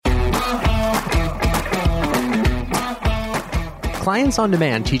Clients on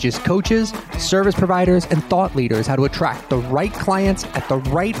Demand teaches coaches, service providers, and thought leaders how to attract the right clients at the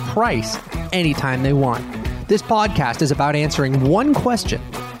right price anytime they want. This podcast is about answering one question.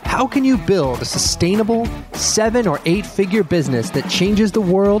 How can you build a sustainable 7 or 8 figure business that changes the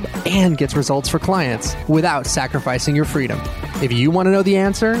world and gets results for clients without sacrificing your freedom? If you want to know the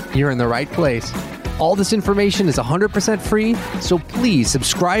answer, you're in the right place. All this information is 100% free, so please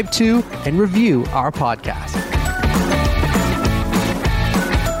subscribe to and review our podcast.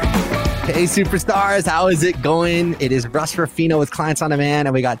 Hey, superstars, how is it going? It is Russ Ruffino with Clients on Demand,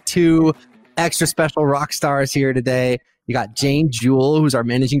 and we got 2 extra special rock stars here today. You got Jane Jewell, who's our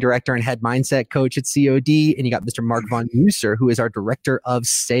managing director and head mindset coach at COD. And you got Mr. Mark Von Musser, who is our director of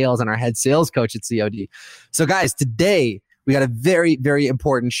sales and our head sales coach at COD. So guys, today we got a very, very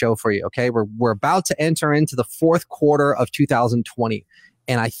important show for you. Okay. We're about to enter into the 4th quarter of 2020.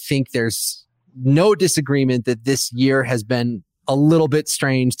 And I think there's no disagreement that this year has been a little bit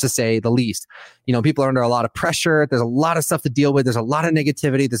strange, to say the least. You know, people are under a lot of pressure. There's a lot of stuff to deal with. There's a lot of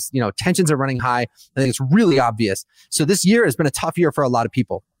negativity. Tensions are running high. I think it's really obvious. So this year has been a tough year for a lot of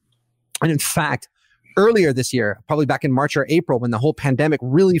people. And in fact, earlier this year, probably back in March or April, when the whole pandemic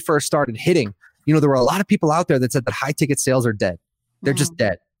really first started hitting, there were a lot of people out there that said that high ticket sales are dead. They're just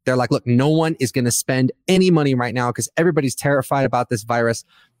dead. They're like, look, no one is going to spend any money right now because everybody's terrified about this virus.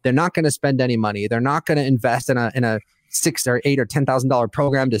 They're not going to spend any money. They're not going to invest in a $6,000 or $8,000 or $10,000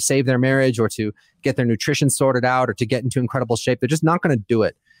 program to save their marriage or to get their nutrition sorted out or to get into incredible shape. They're just not going to do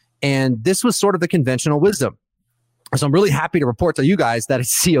it. And this was sort of the conventional wisdom. So I'm really happy to report to you guys that at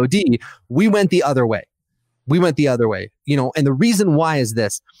COD, we went the other way. And the reason why is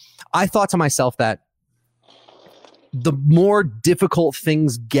this. I thought to myself that the more difficult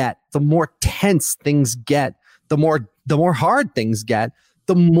things get, the more tense things get, the more hard things get,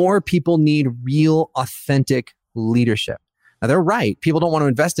 the more people need real, authentic leadership. Now, they're right. People don't want to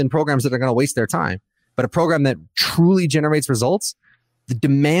invest in programs that are going to waste their time. But a program that truly generates results, the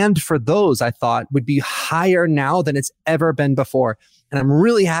demand for those, I thought, would be higher now than it's ever been before. And I'm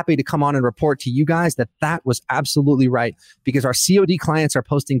really happy to come on and report to you guys that that was absolutely right, because our COD clients are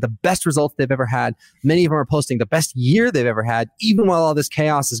posting the best results they've ever had. Many of them are posting the best year they've ever had, even while all this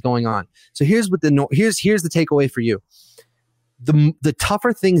chaos is going on. So here's the takeaway for you. The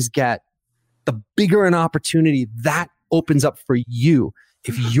tougher things get, the bigger an opportunity that opens up for you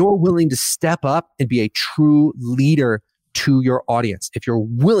if you're willing to step up and be a true leader to your audience. If you're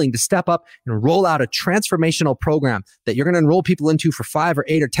willing to step up and roll out a transformational program that you're going to enroll people into for $5,000 or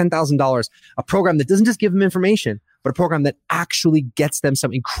 $8,000 or $10,000, a program that doesn't just give them information, but a program that actually gets them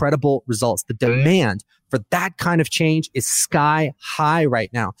some incredible results. The demand for that kind of change is sky high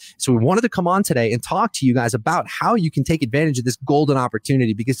right now. So we wanted to come on today and talk to you guys about how you can take advantage of this golden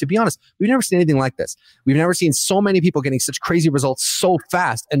opportunity, because to be honest, we've never seen anything like this. We've never seen so many people getting such crazy results so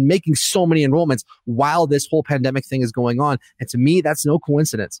fast and making so many enrollments while this whole pandemic thing is going on. And to me, that's no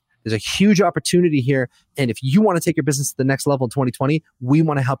coincidence. There's a huge opportunity here. And if you want to take your business to the next level in 2020, we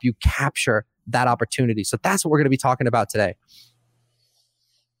want to help you capture that opportunity. So that's what we're going to be talking about today.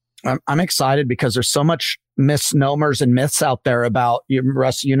 I'm excited because there's so much misnomers and myths out there about you,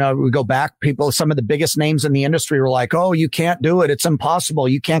 Russ. We go back, some of the biggest names in the industry were like, oh, you can't do it. It's impossible.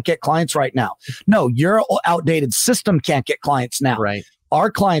 You can't get clients right now. No, your outdated system can't get clients now. Right. Our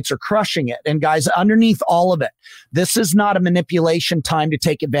clients are crushing it. And guys, underneath all of it, this is not a manipulation time to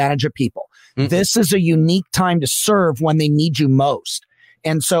take advantage of people. Mm-hmm. This is a unique time to serve when they need you most.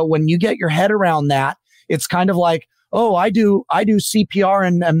 And so when you get your head around that, it's kind of like, oh, I do CPR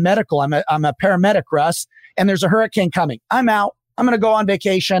and medical. I'm a paramedic, Russ, and there's a hurricane coming. I'm out. I'm going to go on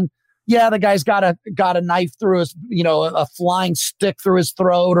vacation. Yeah, the guy's got a knife through his, a flying stick through his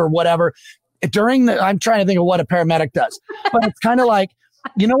throat or whatever. I'm trying to think of what a paramedic does, but it's kind of like,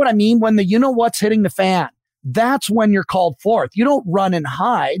 you know what I mean? When what's hitting the fan, that's when you're called forth. You don't run and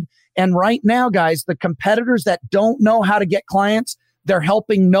hide. And right now, guys, the competitors that don't know how to get clients, they're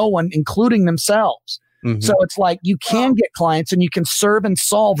helping no one, including themselves. Mm-hmm. So it's like you can get clients and you can serve and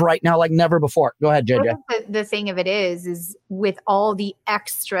solve right now like never before. Go ahead, JJ. The thing of it is with all the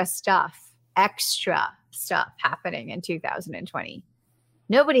extra stuff happening in 2020,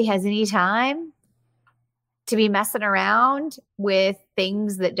 nobody has any time to be messing around with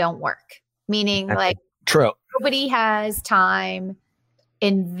things that don't work. Meaning like true. Nobody has time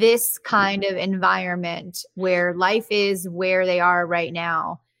in this kind of environment where life is where they are right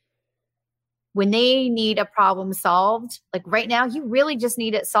now. When they need a problem solved, like right now, you really just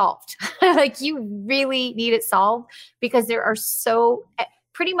need it solved. Like you really need it solved because there are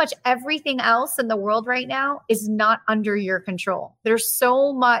pretty much everything else in the world right now is not under your control. There's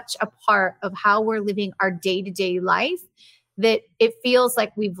so much a part of how we're living our day-to-day life that it feels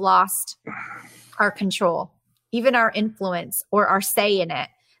like we've lost our control, even our influence or our say in it.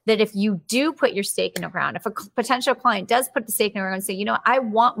 That if you do put your stake in the ground, if a potential client does put the stake in the ground and say, you know, I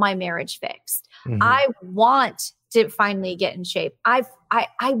want my marriage fixed. I want to finally get in shape. I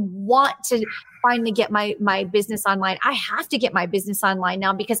want to finally get my business online. I have to get my business online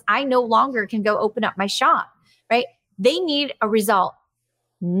now because I no longer can go open up my shop, right? They need a result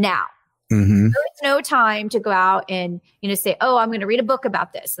now. There's no time to go out and, you know, say, oh, I'm going to read a book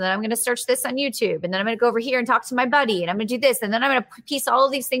about this. And then I'm going to search this on YouTube. And then I'm going to go over here and talk to my buddy. And I'm going to do this. And then I'm going to piece all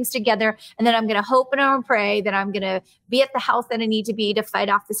of these things together. And then I'm going to hope and I'm going to pray that I'm going to be at the health that I need to be to fight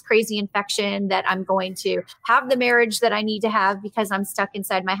off this crazy infection, that I'm going to have the marriage that I need to have because I'm stuck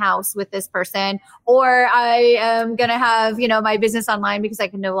inside my house with this person. Or I am going to have, you know, my business online because I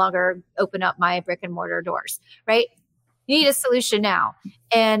can no longer open up my brick and mortar doors, right? You need a solution now.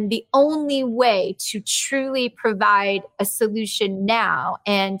 And the only way to truly provide a solution now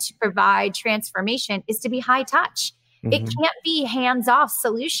and to provide transformation is to be high touch. It can't be hands-off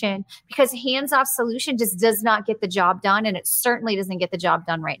solution, because hands-off solution just does not get the job done. And it certainly doesn't get the job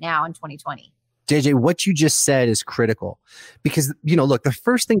done right now in 2020. JJ, what you just said is critical because, you know, look, the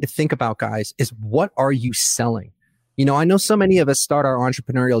first thing to think about, guys, is what are you selling? You know, I know so many of us start our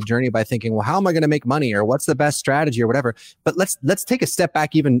entrepreneurial journey by thinking, well, how am I going to make money, or what's the best strategy or whatever? But let's take a step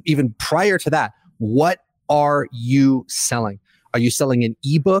back even prior to that. What are you selling? Are you selling an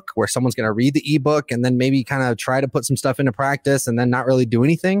ebook where someone's going to read the ebook and then maybe kind of try to put some stuff into practice and then not really do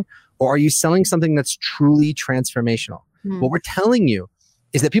anything? Or are you selling something that's truly transformational? What we're telling you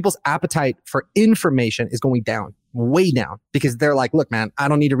is that people's appetite for information is going down, way down, because they're like, look, man, I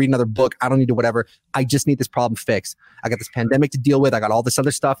don't need to read another book. I don't need to whatever. I just need this problem fixed. I got this pandemic to deal with. I got all this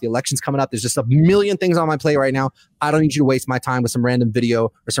other stuff. The election's coming up. There's just a million things on my plate right now. I don't need you to waste my time with some random video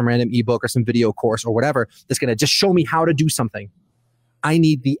or some random ebook or some video course or whatever that's going to just show me how to do something. I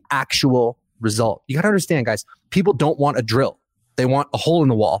need the actual result. You got to understand, guys, people don't want a drill. They want a hole in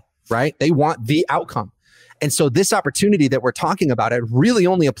the wall, right? They want the outcome. And so this opportunity that we're talking about, it really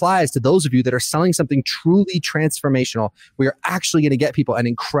only applies to those of you that are selling something truly transformational, where you're actually going to get people an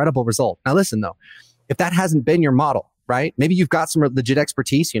incredible result. Now, listen, though, if that hasn't been your model, right? Maybe you've got some legit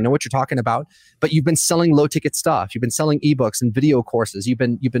expertise, you know what you're talking about, but you've been selling low ticket stuff. You've been selling ebooks and video courses. You've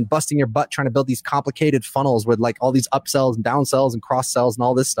been busting your butt trying to build these complicated funnels with like all these upsells and downsells and cross sells and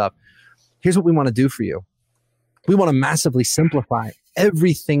all this stuff. Here's what we want to do for you. We want to massively simplify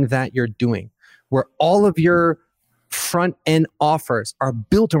everything that you're doing, where all of your front end offers are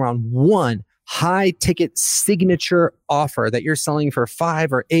built around one high ticket signature offer that you're selling for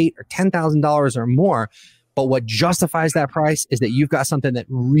 $5,000 or $8,000 or $10,000 or more. But what justifies that price is that you've got something that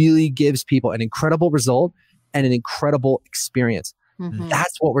really gives people an incredible result and an incredible experience.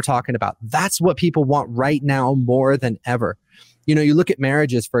 That's what we're talking about. That's what people want right now more than ever. You know, you look at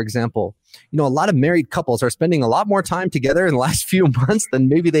marriages, for example, you know, a lot of married couples are spending a lot more time together in the last few months than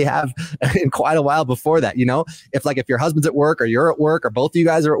maybe they have in quite a while before that. You know, if your husband's at work or you're at work or both of you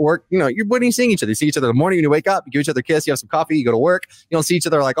guys are at work, you know, when are you seeing each other? You see each other in the morning when you wake up, you give each other a kiss, you have some coffee, you go to work, you don't see each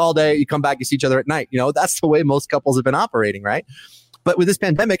other like all day, you come back, you see each other at night. You know, that's the way most couples have been operating, right? But with this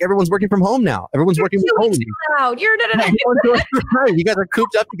pandemic, everyone's working from home now. Everyone's working from home. You guys are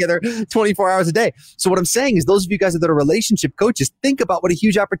cooped up together 24 hours a day. So what I'm saying is, those of you guys that are relationship coaches, think about what a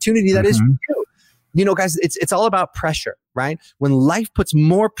huge opportunity that is for you. You know, guys, it's all about pressure, right? When life puts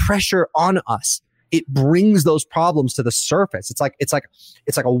more pressure on us, it brings those problems to the surface. It's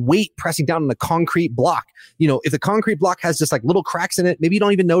like a weight pressing down on a concrete block. You know, if the concrete block has just like little cracks in it, maybe you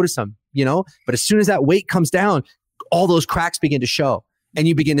don't even notice them, you know, but as soon as that weight comes down, all those cracks begin to show, and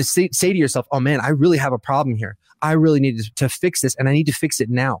you begin to say to yourself, oh man, I really have a problem here. I really need to fix this, and I need to fix it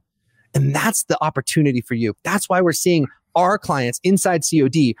now. And that's the opportunity for you. That's why we're seeing our clients inside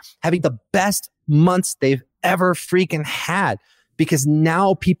COD having the best months they've ever freaking had, because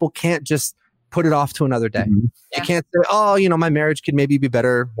now people can't just put it off to another day. You can't say, oh, you know, my marriage could maybe be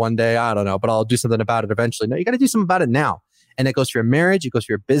better one day. I don't know, but I'll do something about it eventually. No, you got to do something about it now. And it goes for your marriage. It goes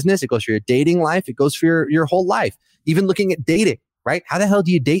for your business. It goes for your dating life. It goes for your whole life. Even looking at dating, right? How the hell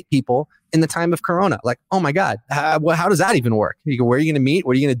do you date people in the time of Corona? Like, oh my God, how does that even work? Where are you going to meet?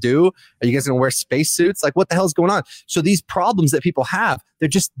 What are you going to do? Are you guys going to wear spacesuits? Like, what the hell is going on? So these problems that people have,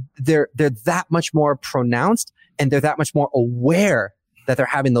 they're that much more pronounced, and they're that much more aware that they're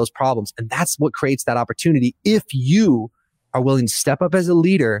having those problems. And that's what creates that opportunity if you are willing to step up as a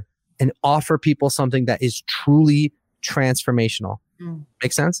leader and offer people something that is truly transformational.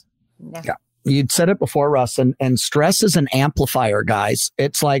 Make sense? Yeah. You'd said it before, Russ, and stress is an amplifier, guys.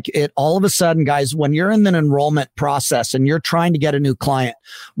 It's like all of a sudden, guys, when you're in an enrollment process and you're trying to get a new client,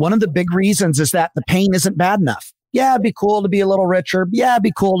 one of the big reasons is that the pain isn't bad enough. Yeah, it'd be cool to be a little richer. Yeah, it'd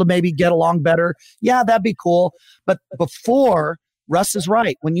be cool to maybe get along better. Yeah, that'd be cool. But before, Russ is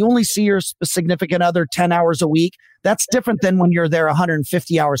right. When you only see your significant other 10 hours a week, that's different than when you're there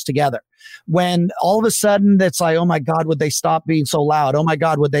 150 hours together. When all of a sudden it's like, oh my God, would they stop being so loud? Oh my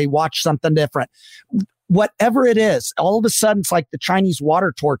God, would they watch something different? Whatever it is, all of a sudden it's like the Chinese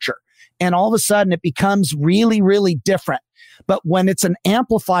water torture. And all of a sudden it becomes really, really different. But when it's an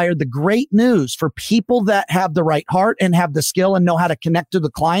amplifier, the great news for people that have the right heart and have the skill and know how to connect to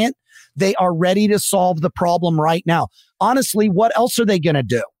the client, they are ready to solve the problem right now. Honestly, what else are they going to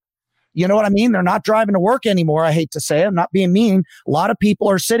do? You know what I mean? They're not driving to work anymore. I hate to say it. I'm not being mean. A lot of people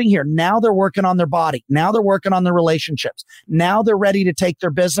are sitting here. Now they're working on their body. Now they're working on their relationships. Now they're ready to take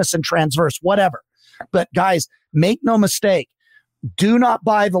their business and transverse, whatever. But guys, make no mistake. Do not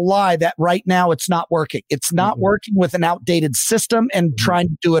buy the lie that right now it's not working. It's not working with an outdated system and trying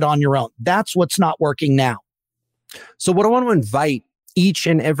to do it on your own. That's what's not working now. So what I want to invite each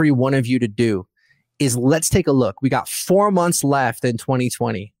and every one of you to do is let's take a look. We got 4 months left in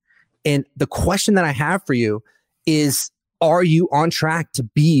 2020. And the question that I have for you is, are you on track to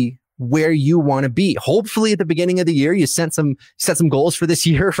be where you want to be? Hopefully at the beginning of the year, you set some goals for this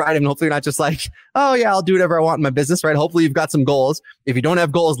year, right? And hopefully you're not just like, oh yeah, I'll do whatever I want in my business, right? Hopefully you've got some goals. If you don't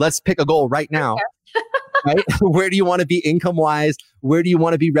have goals, let's pick a goal right now, right? Where do you want to be income wise? Where do you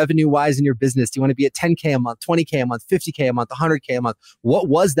want to be revenue wise in your business? Do you want to be at 10K a month, 20K a month, 50K a month, 100K a month? What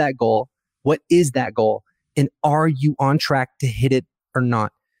was that goal? What is that goal? And are you on track to hit it or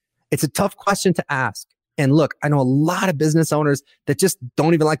not? It's a tough question to ask. And look, I know a lot of business owners that just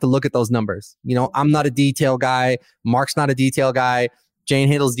don't even like to look at those numbers. You know, I'm not a detail guy. Mark's not a detail guy. Jane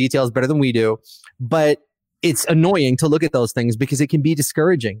handles details better than we do. But it's annoying to look at those things because it can be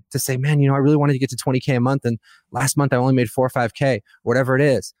discouraging to say, man, you know, I really wanted to get to 20K a month. And last month I only made 4 or 5K, whatever it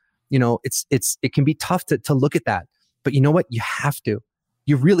is. You know, it can be tough to look at that. But you know what? You have to.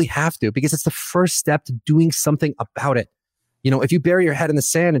 You really have to, because it's the first step to doing something about it. You know, if you bury your head in the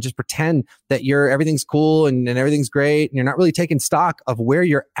sand and just pretend that everything's cool and everything's great and you're not really taking stock of where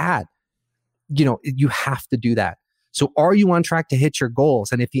you're at, you know, you have to do that. So are you on track to hit your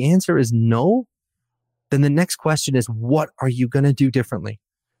goals? And if the answer is no, then the next question is, what are you going to do differently?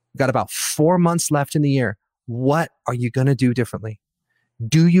 You've got about 4 months left in the year. What are you going to do differently?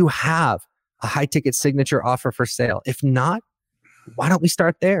 Do you have a high ticket signature offer for sale? If not, why don't we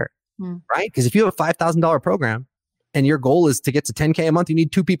start there? Right? Because if you have a $5,000 program, and your goal is to get to 10K a month, you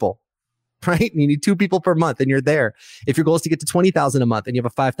need 2 people, right? You need 2 people per month and you're there. If your goal is to get to 20,000 a month and you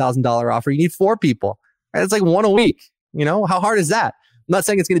have a $5,000 offer, you need 4 people, right? It's like 1 a week. You know, how hard is that? I'm not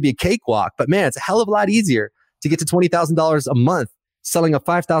saying it's going to be a cakewalk, but man, it's a hell of a lot easier to get to $20,000 a month selling a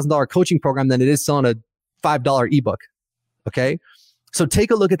 $5,000 coaching program than it is selling a $5 ebook. Okay. So take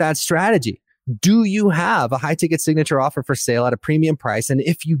a look at that strategy. Do you have a high ticket signature offer for sale at a premium price? And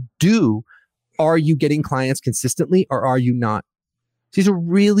if you do, are you getting clients consistently or are you not? These are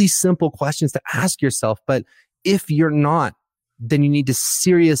really simple questions to ask yourself. But if you're not, then you need to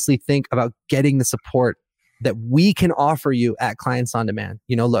seriously think about getting the support that we can offer you at Clients on Demand.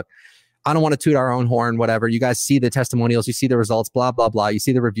 You know, look, I don't want to toot our own horn, whatever. You guys see the testimonials, you see the results, blah, blah, blah. You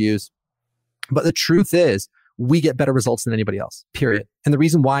see the reviews. But the truth is, we get better results than anybody else, period. And the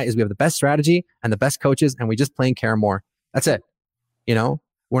reason why is we have the best strategy and the best coaches, and we just plain care more. That's it. You know?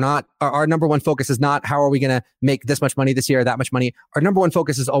 We're not, our number one focus is not how are we going to make this much money this year or that much money. Our number one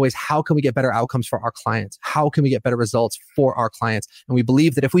focus is always how can we get better outcomes for our clients? How can we get better results for our clients? And we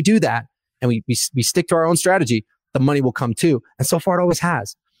believe that if we do that and we stick to our own strategy, the money will come too. And so far it always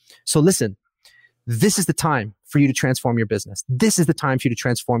has. So listen, this is the time for you to transform your business. This is the time for you to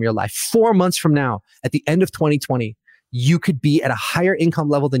transform your life. 4 months from now, at the end of 2020, you could be at a higher income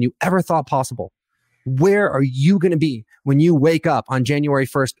level than you ever thought possible. Where are you going to be when you wake up on January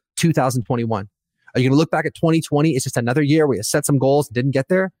 1st, 2021? Are you going to look back at 2020? It's just another year where you set some goals and didn't get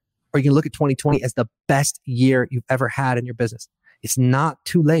there? Or are you going to look at 2020 as the best year you've ever had in your business? It's not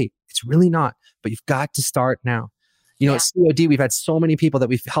too late. It's really not, but you've got to start now. You know, at COD, we've had so many people that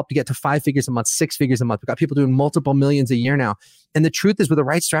we've helped to get to 5 figures a month, 6 figures a month. We've got people doing multiple millions a year now. And the truth is, with the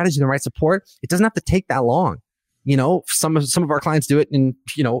right strategy and the right support, it doesn't have to take that long. You know, some of our clients do it in,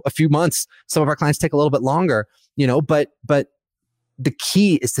 you know, a few months. Some of our clients take a little bit longer, you know, but the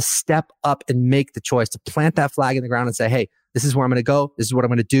key is to step up and make the choice, to plant that flag in the ground and say, hey, this is where I'm going to go. This is what I'm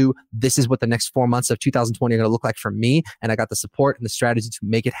going to do. This is what the next 4 months of 2020 are going to look like for me. And I got the support and the strategy to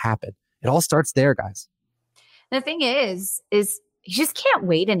make it happen. It all starts there, guys. The thing is you just can't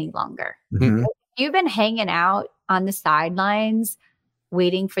wait any longer. Mm-hmm. You've been hanging out on the sidelines,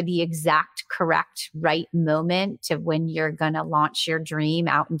 waiting for the exact correct right moment to when you're going to launch your dream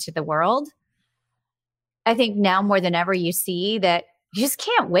out into the world. I think now more than ever, you see that you just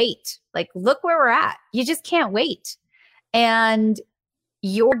can't wait. Like, look where we're at. You just can't wait. And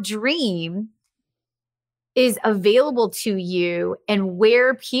your dream is available to you, and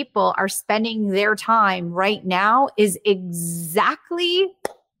where people are spending their time right now is exactly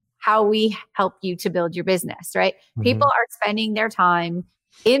how we help you to build your business, right? Mm-hmm. People are spending their time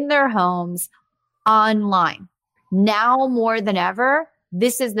in their homes online. Now more than ever,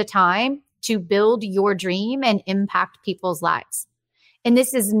 this is the time to build your dream and impact people's lives. And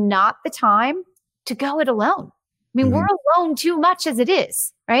this is not the time to go it alone. I mean, we're alone too much as it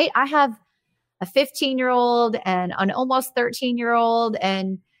is, right? I have a 15-year-old and an almost 13-year-old,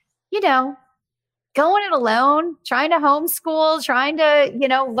 and, going it alone, trying to homeschool, trying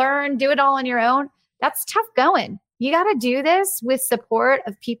to, learn, do it all on your own. That's tough going. You got to do this with support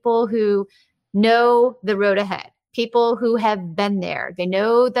of people who know the road ahead, people who have been there. They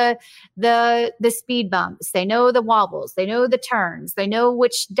know the speed bumps. They know the wobbles. They know the turns. They know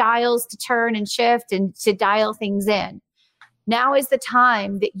which dials to turn and shift and to dial things in. Now is the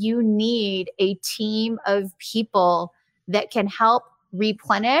time that you need a team of people that can help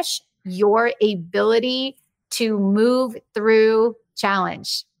replenish your ability to move through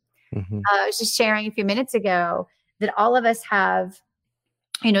challenge. I was just sharing a few minutes ago that all of us have,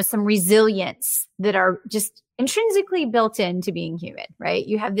 some resilience that are just intrinsically built into being human, right?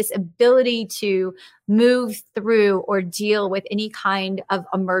 You have this ability to move through or deal with any kind of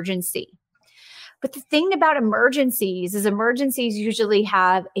emergency. But the thing about emergencies is emergencies usually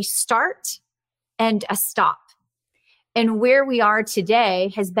have a start and a stop. And where we are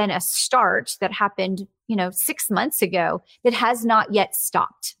today has been a start that happened, 6 months ago that has not yet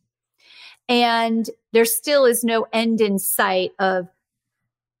stopped. And there still is no end in sight of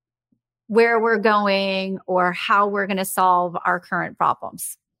where we're going or how we're going to solve our current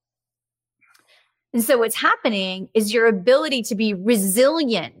problems. And so what's happening is your ability to be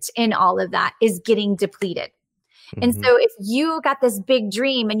resilient in all of that is getting depleted. And so if you got this big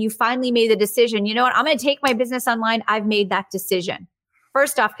dream and you finally made the decision, you know what, I'm going to take my business online. I've made that decision.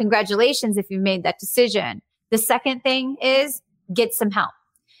 First off, congratulations if you've made that decision. The second thing is get some help,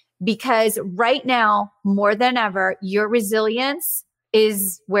 because right now, more than ever, your resilience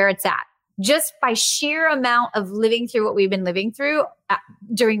is where it's at. Just by sheer amount of living through what we've been living through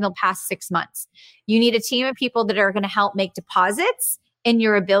during the past 6 months. You need a team of people that are going to help make deposits in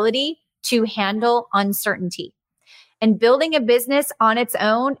your ability to handle uncertainty. And building a business on its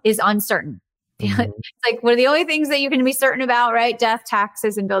own is uncertain. It's like one of the only things that you can be certain about, right? Death,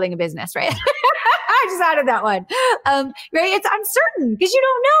 taxes, and building a business, right? I just added that one. Right? It's uncertain because you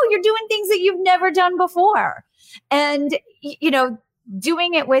don't know. You're doing things that you've never done before. And,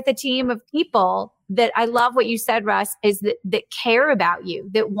 doing it with a team of people that, I love what you said, Russ, is that care about you,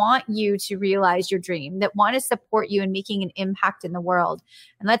 that want you to realize your dream, that want to support you in making an impact in the world.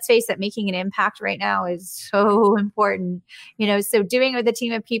 And let's face it, making an impact right now is so important. So doing it with a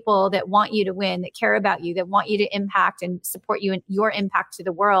team of people that want you to win, that care about you, that want you to impact and support you in your impact to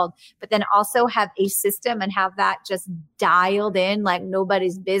the world, but then also have a system and have that just dialed in like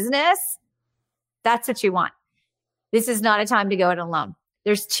nobody's business. That's what you want. This is not a time to go it alone.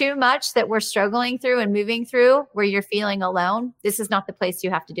 There's too much that we're struggling through and moving through where you're feeling alone. This is not the place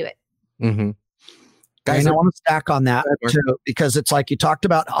you have to do it. Guys, I want to stack on that too, because it's like you talked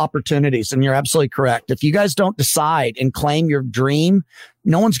about opportunities, and you're absolutely correct. If you guys don't decide and claim your dream,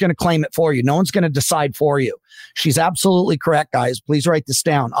 no one's going to claim it for you. No one's going to decide for you. She's absolutely correct, guys. Please write this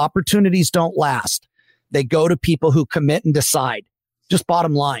down. Opportunities don't last. They go to people who commit and decide. Just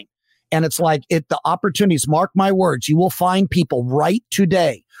bottom line. And it's like the opportunities, mark my words, you will find people right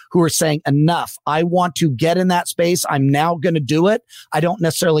today who are saying, enough. I want to get in that space. I'm now going to do it. I don't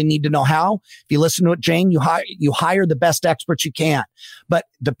necessarily need to know how. If you listen to it, Jane, you hire the best experts you can. But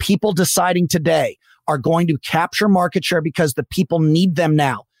the people deciding today are going to capture market share because the people need them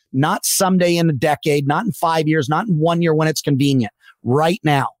now, not someday in a decade, not in 5 years, not in 1 year when it's convenient, right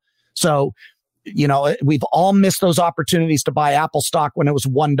now. So, we've all missed those opportunities to buy Apple stock when it was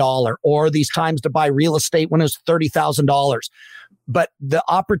 $1, or these times to buy real estate when it was $30,000. But the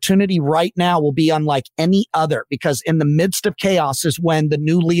opportunity right now will be unlike any other, because in the midst of chaos is when the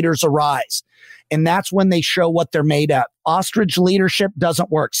new leaders arise. And that's when they show what they're made of. Ostrich leadership doesn't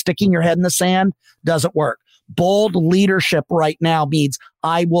work. Sticking your head in the sand doesn't work. Bold leadership right now means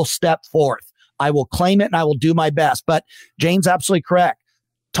I will step forth. I will claim it and I will do my best. But Jane's absolutely correct.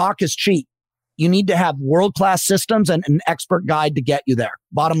 Talk is cheap. You need to have world-class systems and an expert guide to get you there.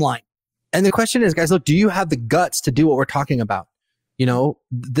 Bottom line. And the question is, guys, look, do you have the guts to do what we're talking about?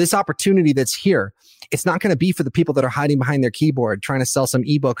 This opportunity that's here, it's not going to be for the people that are hiding behind their keyboard trying to sell some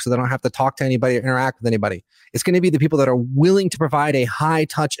ebook so they don't have to talk to anybody or interact with anybody. It's going to be the people that are willing to provide a high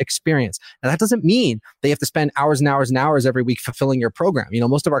touch experience. Now, that doesn't mean they have to spend hours and hours and hours every week fulfilling your program.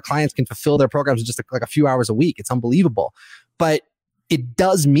 Most of our clients can fulfill their programs in just like a few hours a week. It's unbelievable. But it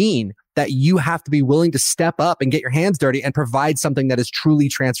does mean that you have to be willing to step up and get your hands dirty and provide something that is truly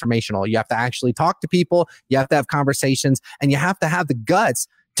transformational. You have to actually talk to people. You have to have conversations, and you have to have the guts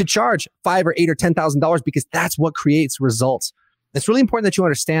to charge $5,000 or $8,000 or $10,000 because that's what creates results. It's really important that you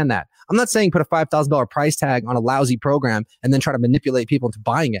understand that. I'm not saying put a $5,000 price tag on a lousy program and then try to manipulate people into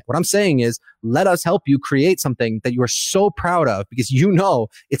buying it. What I'm saying is let us help you create something that you are so proud of because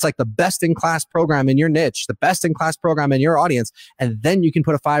it's like the best in class program in your niche, the best in class program in your audience. And then you can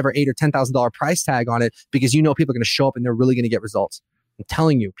put a $5,000 or $8,000 or $10,000 price tag on it because people are going to show up and they're really going to get results. I'm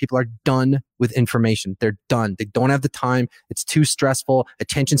telling you, people are done with information. They're done. They don't have the time. It's too stressful.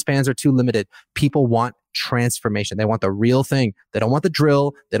 Attention spans are too limited. People want transformation. They want the real thing. They don't want the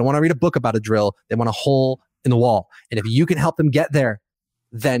drill. They don't want to read a book about a drill. They want a hole in the wall. And if you can help them get there,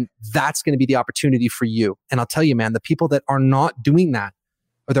 then that's going to be the opportunity for you. And I'll tell you, man, the people that are not doing that,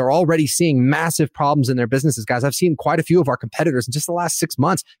 or they're already seeing massive problems in their businesses, guys, I've seen quite a few of our competitors in just the last 6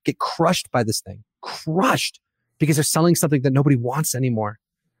 months get crushed by this thing. Crushed. Because they're selling something that nobody wants anymore.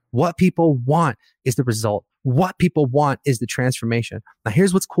 What people want is the result. What people want is the transformation. Now,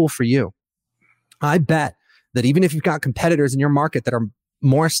 here's what's cool for you. I bet that even if you've got competitors in your market that are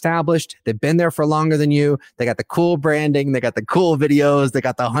more established, they've been there for longer than you, they got the cool branding, they got the cool videos, they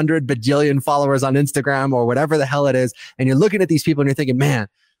got the 100 bajillion followers on Instagram or whatever the hell it is. And you're looking at these people and you're thinking, man,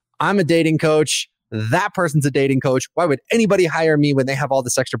 I'm a dating coach. That person's a dating coach. Why would anybody hire me when they have all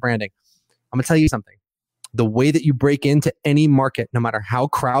this extra branding? I'm going to tell you something. The way that you break into any market, no matter how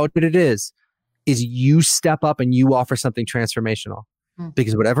crowded it is you step up and you offer something transformational.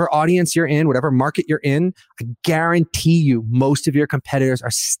 Because whatever audience you're in, whatever market you're in, I guarantee you most of your competitors are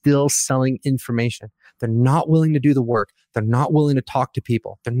still selling information. They're not willing to do the work. They're not willing to talk to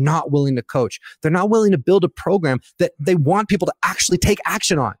people. They're not willing to coach. They're not willing to build a program that they want people to actually take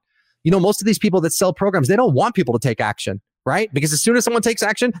action on. Most of these people that sell programs, they don't want people to take action, right? Because as soon as someone takes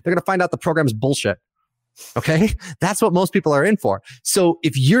action, they're going to find out the program's bullshit. Okay. That's what most people are in for. So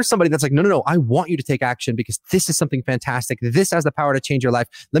if you're somebody that's like, no, I want you to take action because this is something fantastic. This has the power to change your life.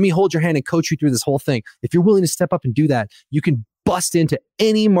 Let me hold your hand and coach you through this whole thing. If you're willing to step up and do that, you can bust into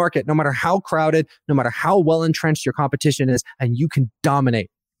any market, no matter how crowded, no matter how well entrenched your competition is, and you can dominate.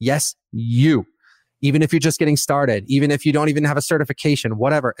 Yes, you. Even if you're just getting started, even if you don't even have a certification,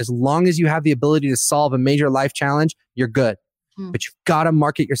 whatever, as long as you have the ability to solve a major life challenge, you're good. But you've got to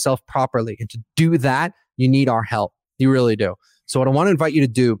market yourself properly. And to do that, you need our help. You really do. So what I want to invite you to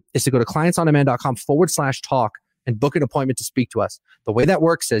do is to go to clientsondemand.com/talk and book an appointment to speak to us. The way that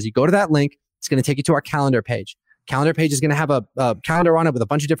works is you go to that link. It's going to take you to our calendar page. Calendar page is going to have a calendar on it with a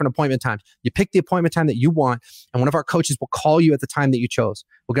bunch of different appointment times. You pick the appointment time that you want, and one of our coaches will call you at the time that you chose.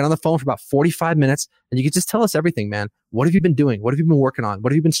 We'll get on the phone for about 45 minutes, and you can just tell us everything, man. What have you been doing? What have you been working on?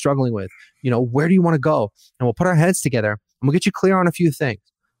 What have you been struggling with? Where do you want to go? And we'll put our heads together, and we'll get you clear on a few things.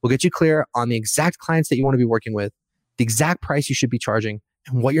 We'll get you clear on the exact clients that you want to be working with, the exact price you should be charging,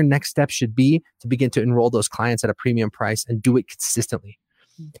 and what your next steps should be to begin to enroll those clients at a premium price and do it consistently.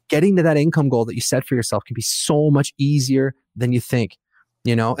 Getting to that income goal that you set for yourself can be so much easier than you think.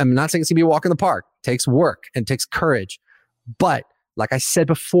 I'm not saying it's going to be a walk in the park. It takes work and it takes courage. But like I said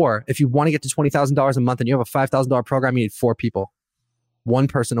before, if you want to get to $20,000 a month and you have a $5,000 program, you need 4 people, 1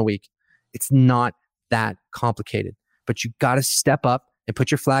 person a week. It's not that complicated, but you got to step up and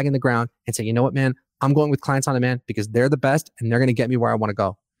put your flag in the ground and say, you know what, man, I'm going with Clients on Demand because they're the best and they're going to get me where I want to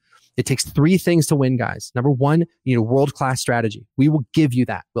go. It takes 3 things to win, guys. Number 1, you need a world-class strategy. We will give you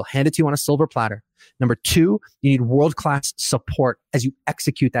that. We'll hand it to you on a silver platter. Number 2, you need world-class support as you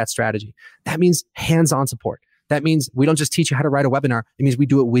execute that strategy. That means hands-on support. That means we don't just teach you how to write a webinar. It means we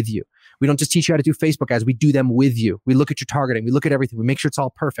do it with you. We don't just teach you how to do Facebook ads. We do them with you. We look at your targeting. We look at everything. We make sure it's all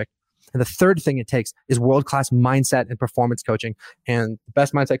perfect. And the third thing it takes is world-class mindset and performance coaching. And the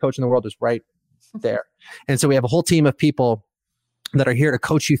best mindset coach in the world is right there. And so we have a whole team of people that are here to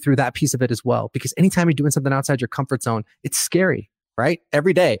coach you through that piece of it as well. Because anytime you're doing something outside your comfort zone, it's scary, right?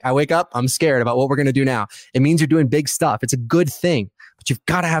 Every day I wake up, I'm scared about what we're going to do now. It means you're doing big stuff. It's a good thing, but you've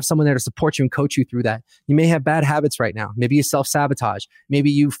got to have someone there to support you and coach you through that. You may have bad habits right now. Maybe you self-sabotage.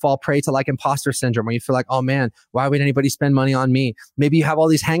 Maybe you fall prey to like imposter syndrome where you feel like, oh man, why would anybody spend money on me? Maybe you have all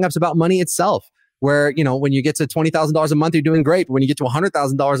these hangups about money itself. Where, when you get to $20,000 a month, you're doing great. But when you get to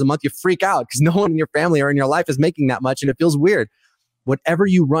 $100,000 a month, you freak out because no one in your family or in your life is making that much and it feels weird. Whatever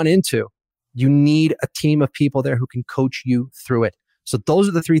you run into, you need a team of people there who can coach you through it. So those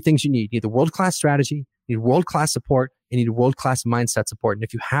are the three things you need. You need the world-class strategy, you need world-class support, and you need world-class mindset support. And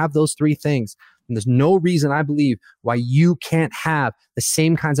if you have those three things, then there's no reason, I believe, why you can't have the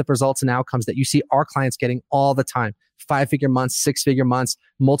same kinds of results and outcomes that you see our clients getting all the time. 5-figure months, 6-figure months,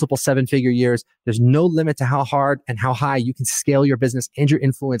 multiple 7-figure years. There's no limit to how hard and how high you can scale your business and your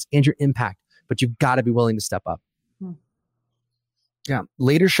influence and your impact, but you've got to be willing to step up. Yeah.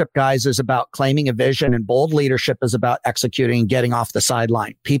 Leadership, guys, is about claiming a vision, and bold leadership is about executing and getting off the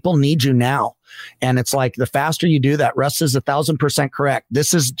sideline. People need you now. And it's like the faster you do that, Russ is 1,000% correct.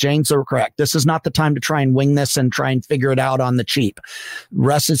 Jane's correct. This is not the time to try and wing this and try and figure it out on the cheap.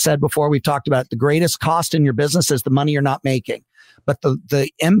 Russ has said before, we've talked about it, the greatest cost in your business is the money you're not making, but the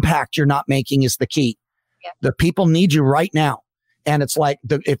impact you're not making is the key. Yeah. The people need you right now. And it's like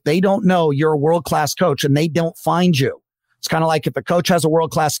if they don't know you're a world-class coach and they don't find you, it's kind of like if a coach has a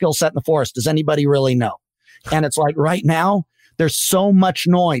world-class skill set in the forest, does anybody really know? And it's like right now, there's so much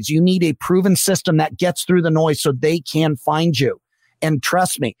noise. You need a proven system that gets through the noise so they can find you. And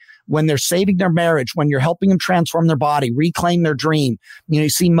trust me, when they're saving their marriage, when you're helping them transform their body, reclaim their dream, you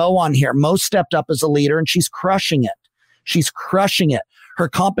see Mo on here. Mo stepped up as a leader and she's crushing it. She's crushing it. Her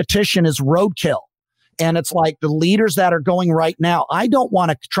competition is roadkill. And it's like the leaders that are going right now, I don't want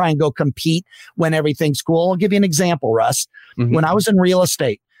to try and go compete when everything's cool. I'll give you an example, Russ. Mm-hmm. When I was in real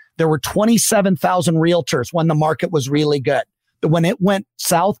estate, there were 27,000 realtors when the market was really good. When it went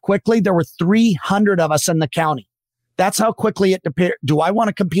south quickly, there were 300 of us in the county. That's how quickly it appeared. Do I want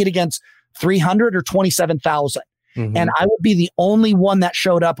to compete against 300 or 27,000? Mm-hmm. And I would be the only one that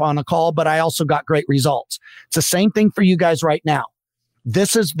showed up on a call, but I also got great results. It's the same thing for you guys right now.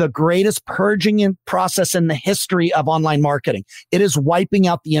 This is the greatest purging process in the history of online marketing. It is wiping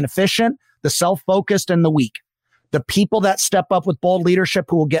out the inefficient, the self-focused, and the weak. The people that step up with bold leadership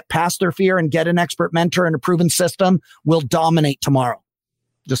who will get past their fear and get an expert mentor and a proven system will dominate tomorrow.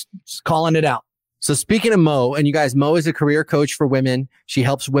 Just calling it out. So speaking of Mo, and you guys, Mo is a career coach for women. She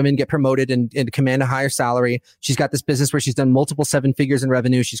helps women get promoted and command a higher salary. She's got this business where she's done multiple 7 figures in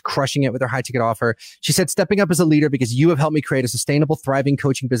revenue. She's crushing it with her high ticket offer. She said, stepping up as a leader because you have helped me create a sustainable, thriving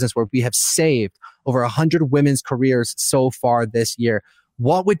coaching business where we have saved over 100 women's careers so far this year.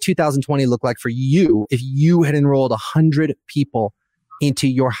 What would 2020 look like for you if you had enrolled 100 people into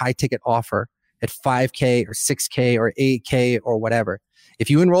your high ticket offer at 5K or 6K or 8K or whatever? If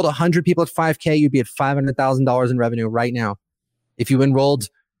you enrolled 100 people at 5K, you'd be at $500,000 in revenue right now. If you enrolled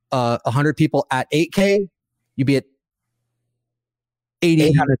 100 people at 8K, you'd be at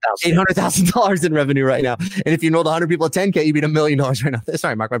 $800,000 in revenue right now. And if you enrolled 100 people at 10K, you'd be at $1 million right now.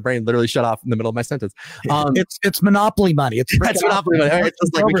 Sorry, Mark, my brain literally shut off in the middle of my sentence. It's monopoly money. That's monopoly money. It's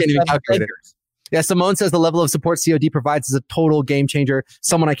just like we can't even calculate it. Yeah, Simone says the level of support COD provides is a total game changer.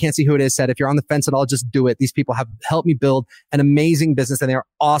 Someone, I can't see who it is, said, if you're on the fence at all, just do it. These people have helped me build an amazing business and they are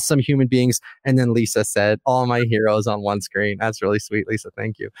awesome human beings. And then Lisa said, all my heroes on one screen. That's really sweet, Lisa.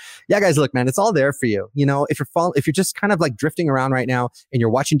 Thank you. Yeah, guys, look, man, it's all there for you. You know, if you're just kind of like drifting around right now and you're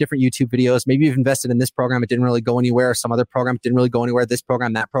watching different YouTube videos, maybe you've invested in this program, it didn't really go anywhere, or some other program didn't really go anywhere, this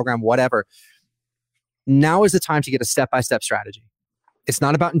program, that program, whatever. Now is the time to get a step-by-step strategy. It's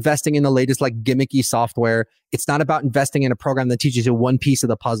not about investing in the latest like gimmicky software. It's not about investing in a program that teaches you one piece of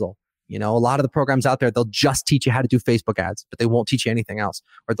the puzzle. You know, a lot of the programs out there, they'll just teach you how to do Facebook ads, but they won't teach you anything else.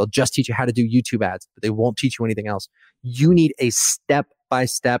 Or they'll just teach you how to do YouTube ads, but they won't teach you anything else. You need a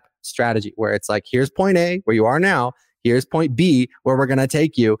step-by-step strategy where it's like, here's point A, where you are now. Here's point B, where we're going to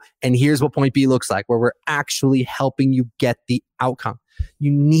take you. And here's what point B looks like, where we're actually helping you get the outcome.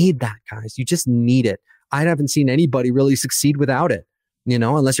 You need that, guys. You just need it. I haven't seen anybody really succeed without it. You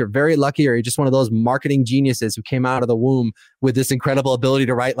know, unless you're very lucky or you're just one of those marketing geniuses who came out of the womb with this incredible ability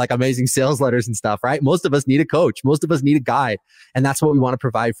to write like amazing sales letters and stuff, right? Most of us need a coach. Most of us need a guide. And that's what we want to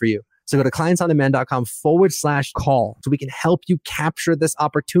provide for you. So go to clientsondemand.com/call so we can help you capture this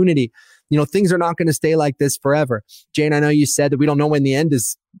opportunity. You know, things are not going to stay like this forever. Jane, I know you said that we don't know when the end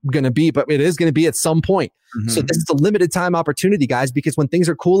is going to be, but it is going to be at some point. Mm-hmm. So this is a limited time opportunity, guys, because when things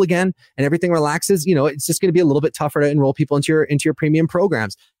are cool again and everything relaxes, you know, it's just going to be a little bit tougher to enroll people into your premium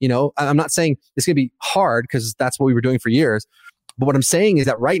programs. You know, I'm not saying it's going to be hard because that's what we were doing for years. But what I'm saying is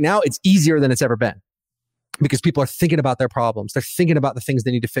that right now it's easier than it's ever been. Because people are thinking about their problems. They're thinking about the things they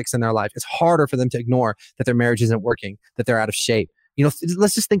need to fix in their life. It's harder for them to ignore that their marriage isn't working, that they're out of shape. You know,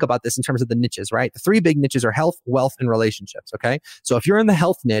 let's just think about this in terms of the niches, right? The three big niches are health, wealth, and relationships, okay? So if you're in the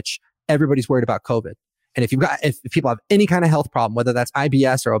health niche, everybody's worried about COVID. And if people have any kind of health problem, whether that's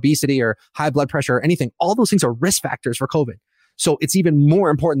IBS or obesity or high blood pressure or anything, all those things are risk factors for COVID. So it's even more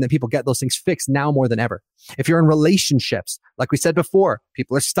important that people get those things fixed now more than ever. If you're in relationships, like we said before,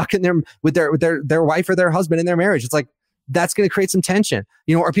 people are stuck in with their wife or their husband in their marriage. It's like, That's going to create some tension.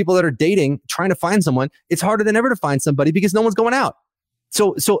 Or people that are dating, trying to find someone, it's harder than ever to find somebody because no one's going out.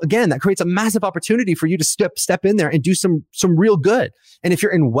 So again, that creates a massive opportunity for you to step in there and do some real good. And if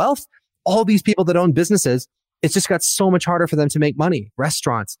you're in wealth, all these people that own businesses, it's just got so much harder for them to make money.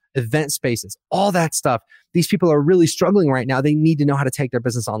 Restaurants, event spaces, all that stuff. These people are really struggling right now. They need to know how to take their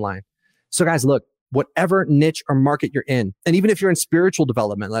business online. So guys, look, whatever niche or market you're in, and even if you're in spiritual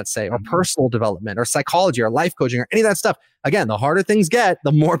development, let's say, or personal development or psychology or life coaching or any of that stuff, again, the harder things get,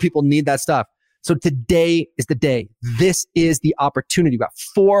 the more people need that stuff. So today is the day. This is the opportunity. We've got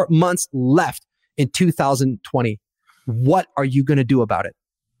 4 months left in 2020. What are you going to do about it?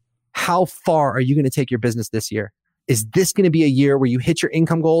 How far are you going to take your business this year? Is this going to be a year where you hit your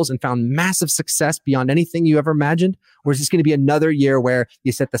income goals and found massive success beyond anything you ever imagined? Or is this going to be another year where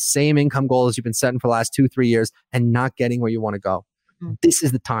you set the same income goals you've been setting for the last 2-3 years and not getting where you want to go? This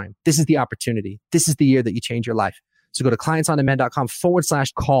is the time. This is the opportunity. This is the year that you change your life. So go to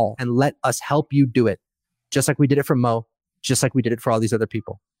clientsondemand.com/call and let us help you do it. Just like we did it for Mo, just like we did it for all these other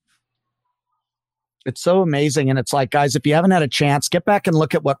people. It's so amazing. And it's like, guys, if you haven't had a chance, get back and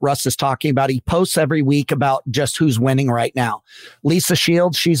look at what Russ is talking about. He posts every week about just who's winning right now. Lisa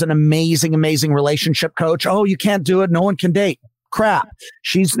Shields, she's an amazing, amazing relationship coach. Oh, you can't do it. No one can date. Crap.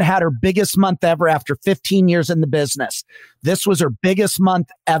 She's had her biggest month ever after 15 years in the business. This was her biggest month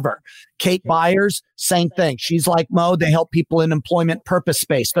ever. Kate Byers, same thing. She's like Mo. They help people in employment purpose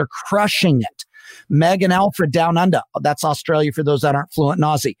space. They're crushing it. Meg and Alfred down under. That's Australia for those that aren't fluent in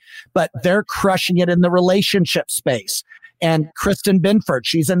Aussie. But they're crushing it in the relationship space. And Kristen Binford,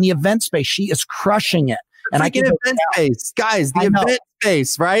 she's in the event space. She is crushing it. And I can event space, guys, the event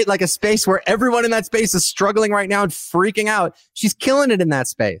space, right? Like a space where everyone in that space is struggling right now and freaking out. She's killing it in that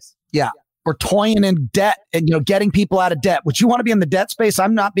space. Yeah. Or toying in debt and, getting people out of debt. Would you want to be in the debt space?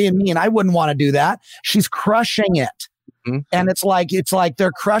 I'm not being mean. I wouldn't want to do that. She's crushing it. Mm-hmm. And it's like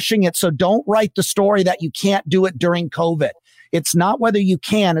they're crushing it. So don't write the story that you can't do it during COVID. It's not whether you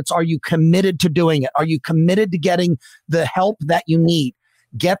can, it's are you committed to doing it? Are you committed to getting the help that you need?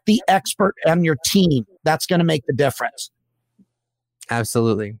 Get the expert on your team. That's going to make the difference.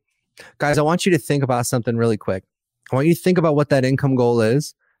 Absolutely. Guys, I want you to think about something really quick. I want you to think about what that income goal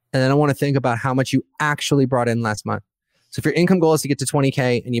is. And then I want to think about how much you actually brought in last month. So if your income goal is to get to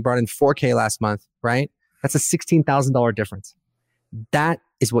 20K and you brought in 4K last month, right? That's a $16,000 difference. That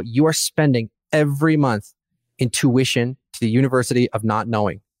is what you are spending every month in tuition to the University of not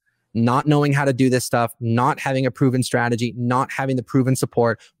knowing how to do this stuff, not having a proven strategy, not having the proven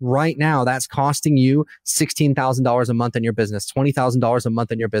support. Right now, that's costing you $16,000 a month in your business, $20,000 a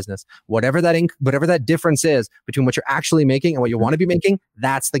month in your business. Whatever that difference is between what you're actually making and what you want to be making,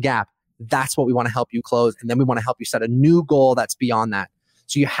 that's the gap. That's what we want to help you close. And then we want to help you set a new goal that's beyond that.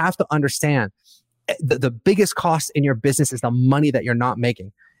 So you have to understand the biggest cost in your business is the money that you're not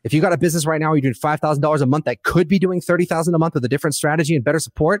making. If you got a business right now where you're doing $5,000 a month that could be doing $30,000 a month with a different strategy and better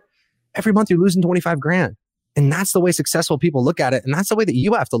support, every month you're losing 25 grand. And that's the way successful people look at it. And that's the way that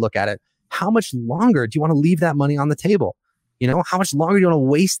you have to look at it. How much longer do you want to leave that money on the table? How much longer do you want to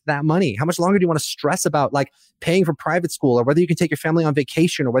waste that money? How much longer do you want to stress about like paying for private school or whether you can take your family on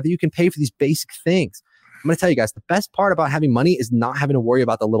vacation or whether you can pay for these basic things? I'm going to tell you guys, the best part about having money is not having to worry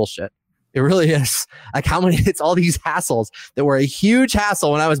about the little shit. It really is. Like it's all these hassles that were a huge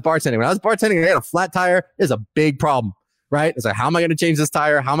hassle when I was bartending. When I was bartending, I had a flat tire. It's a big problem, right? It's like, how am I going to change this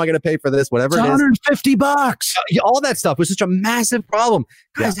tire? How am I going to pay for this? Whatever it is. $150. All that stuff was such a massive problem.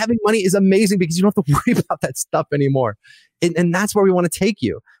 Guys, having money is amazing because you don't have to worry about that stuff anymore. And that's where we want to take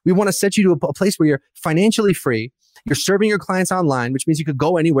you. We want to set you to a place where you're financially free. You're serving your clients online, which means you could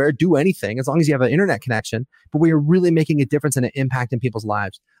go anywhere, do anything, as long as you have an internet connection, but where you're really making a difference and an impact in people's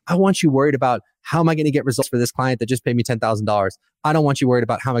lives. I want you worried about how am I going to get results for this client that just paid me $10,000. I don't want you worried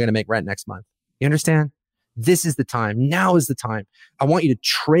about how am I going to make rent next month. You understand? This is the time. Now is the time. I want you to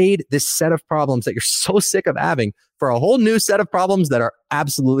trade this set of problems that you're so sick of having for a whole new set of problems that are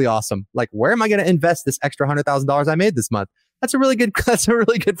absolutely awesome. Like, where am I going to invest this extra $100,000 I made this month? That's a really good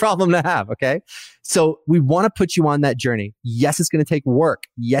problem to have. Okay. So we want to put you on that journey. Yes, it's going to take work.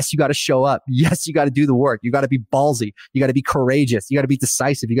 Yes, you got to show up. Yes, you got to do the work. You got to be ballsy. You got to be courageous. You got to be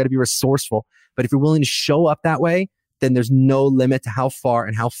decisive. You got to be resourceful. But if you're willing to show up that way, then there's no limit to how far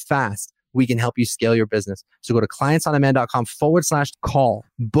and how fast we can help you scale your business. So go to clientsondemand.com/call,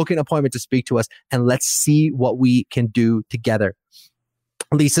 book an appointment to speak to us, and let's see what we can do together.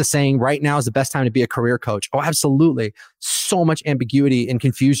 Lisa's saying right now is the best time to be a career coach. Oh, absolutely. So much ambiguity and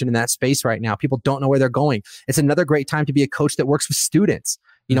confusion in that space right now. People don't know where they're going. It's another great time to be a coach that works with students.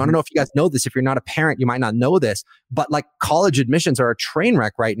 You know, I don't know if you guys know this. If you're not a parent, you might not know this, but like college admissions are a train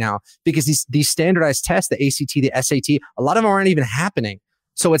wreck right now because these standardized tests, the ACT, the SAT, a lot of them aren't even happening.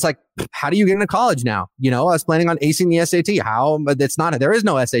 So it's like, how do you get into college now? You know, I was planning on acing the SAT. How? But it's not, there is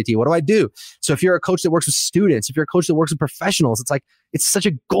no SAT. What do I do? So if you're a coach that works with students, if you're a coach that works with professionals, it's like, it's such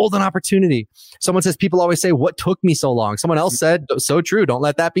a golden opportunity. Someone says, people always say, what took me so long? Someone else said, so true. Don't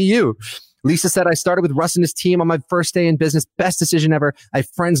let that be you. Lisa said, I started with Russ and his team on my first day in business. Best decision ever. I have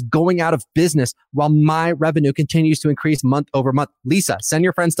friends going out of business while my revenue continues to increase month over month. Lisa, send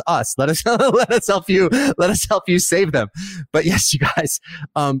your friends to us. Let us help you. Let us help you save them. But yes, you guys,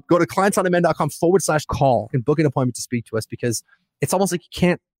 go to clientsondemand.com/call and book an appointment to speak to us, because it's almost like you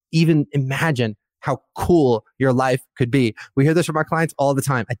can't even imagine how cool your life could be. We hear this from our clients all the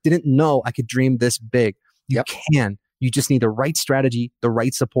time. I didn't know I could dream this big. You can. You just need the right strategy, the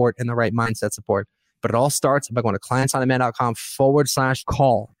right support, and the right mindset support. But it all starts by going to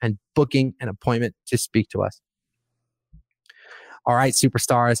clientsondemand.com/call and booking an appointment to speak to us. All right,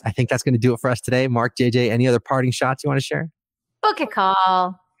 superstars. I think that's going to do it for us today. Mark, JJ, any other parting shots you want to share? Book a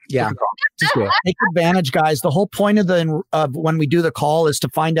call. Yeah. Just do it. Take advantage, guys. The whole point of when we do the call is to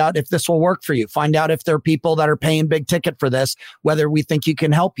find out if this will work for you. Find out if there are people that are paying big ticket for this, whether we think you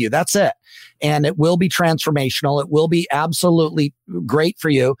can help you. That's it. And it will be transformational. It will be absolutely great for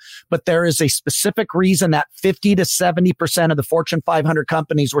you. But there is a specific reason that 50 to 70% of the Fortune 500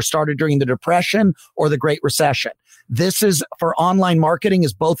 companies were started during the Depression or the Great Recession. This is for online marketing,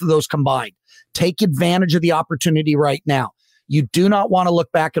 is both of those combined. Take advantage of the opportunity right now. You do not want to look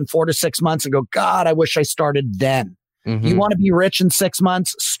back in 4 to 6 months and go, God, I wish I started then. Mm-hmm. You want to be rich in 6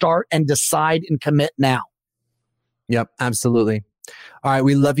 months? Start and decide and commit now. Yep, absolutely. All right.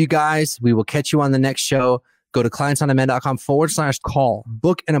 We love you guys. We will catch you on the next show. Go to clientsondemand.com/call.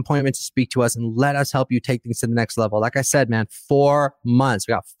 Book an appointment to speak to us and let us help you take things to the next level. Like I said, man, 4 months.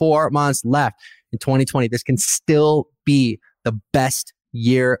 We got 4 months left in 2020. This can still be the best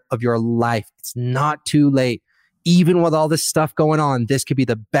year of your life. It's not too late. Even with all this stuff going on, this could be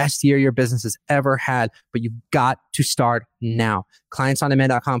the best year your business has ever had, but you've got to start now.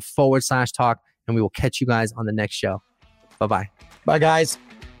 clientsondemand.com/talk, and we will catch you guys on the next show. Bye-bye. Bye, guys.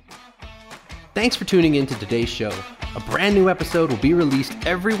 Thanks for tuning in to today's show. A brand new episode will be released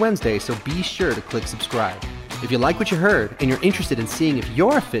every Wednesday, so be sure to click subscribe. If you like what you heard and you're interested in seeing if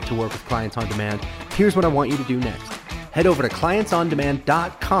you're a fit to work with Clients on Demand, here's what I want you to do next. Head over to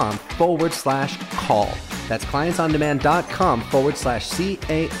clientsondemand.com/call. That's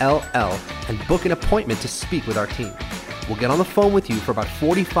clientsondemand.com/CALL and book an appointment to speak with our team. We'll get on the phone with you for about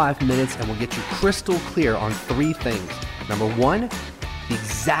 45 minutes and we'll get you crystal clear on 3 things. Number 1, the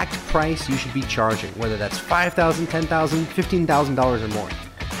exact price you should be charging, whether that's $5,000, $10,000, $15,000 or more.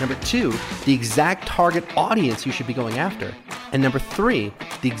 Number 2, the exact target audience you should be going after. And number 3,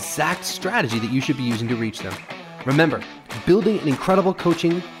 the exact strategy that you should be using to reach them. Remember, building an incredible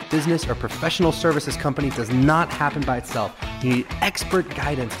coaching, business, or professional services company does not happen by itself. You need expert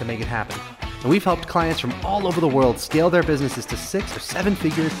guidance to make it happen. And we've helped clients from all over the world scale their businesses to 6 or 7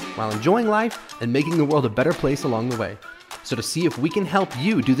 figures while enjoying life and making the world a better place along the way. So to see if we can help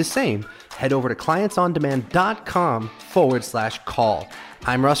you do the same, head over to clientsondemand.com/call.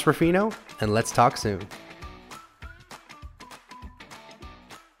 I'm Russ Ruffino, and let's talk soon.